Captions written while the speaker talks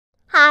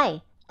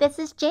Hi, this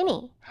is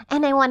Ginny,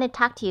 and I want to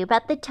talk to you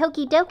about the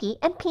Tokidoki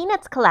and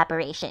Peanuts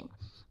collaboration.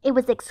 It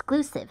was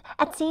exclusive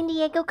at San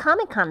Diego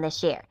Comic-Con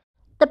this year.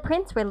 The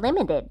prints were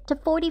limited to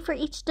 40 for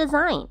each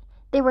design.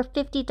 They were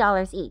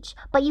 $50 each,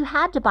 but you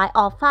had to buy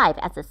all 5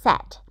 as a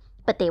set.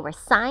 But they were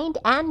signed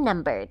and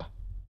numbered.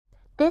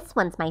 This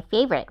one's my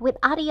favorite, with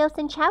Adios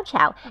and Chow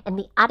Chow and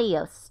the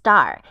Adios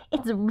star.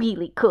 It's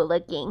really cool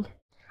looking.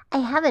 I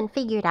haven't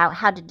figured out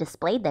how to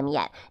display them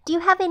yet. Do you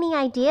have any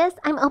ideas?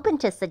 I'm open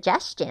to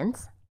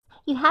suggestions.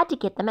 You had to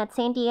get them at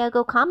San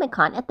Diego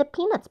Comic-Con at the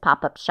Peanuts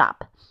pop-up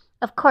shop.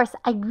 Of course,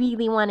 I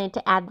really wanted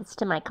to add this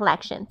to my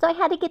collection, so I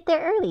had to get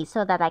there early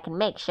so that I can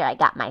make sure I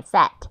got my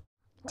set.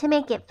 To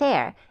make it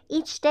fair,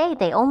 each day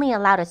they only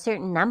allowed a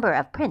certain number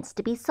of prints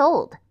to be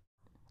sold.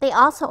 They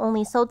also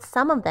only sold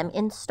some of them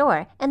in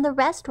store, and the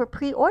rest were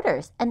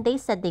pre-orders, and they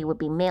said they would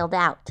be mailed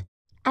out.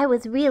 I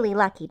was really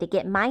lucky to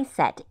get my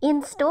set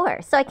in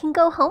store so I can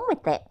go home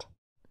with it.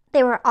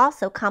 There were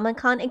also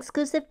Comic-Con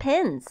exclusive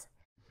pins.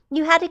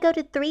 You had to go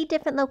to 3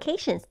 different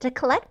locations to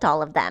collect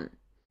all of them.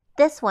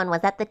 This one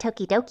was at the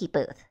Tokidoki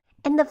booth,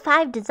 and the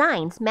 5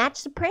 designs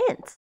matched the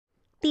prints.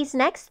 These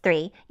next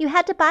 3 you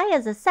had to buy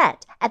as a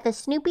set at the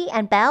Snoopy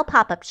and Belle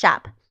pop-up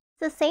shop,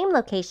 the same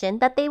location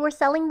that they were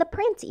selling the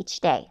prints each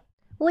day.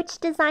 Which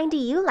design do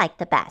you like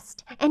the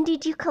best, and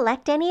did you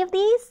collect any of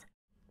these?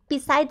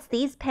 Besides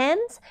these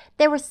pens,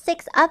 there were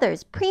 6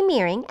 others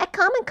premiering at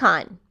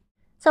Comic-Con.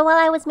 So while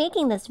I was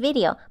making this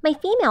video, my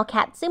female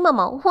cat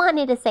Sumomo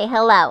wanted to say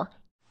hello.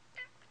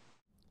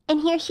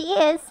 And here she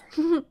is.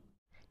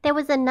 There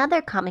was another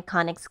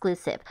Comic-Con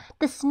exclusive,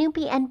 the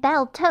Snoopy and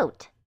Belle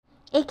Tote.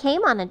 It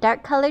came on a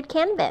dark-colored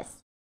canvas.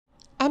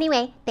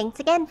 Anyway, thanks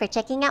again for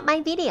checking out my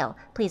video.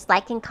 Please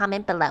like and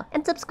comment below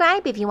and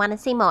subscribe if you want to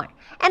see more.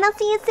 And I'll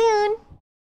see you soon!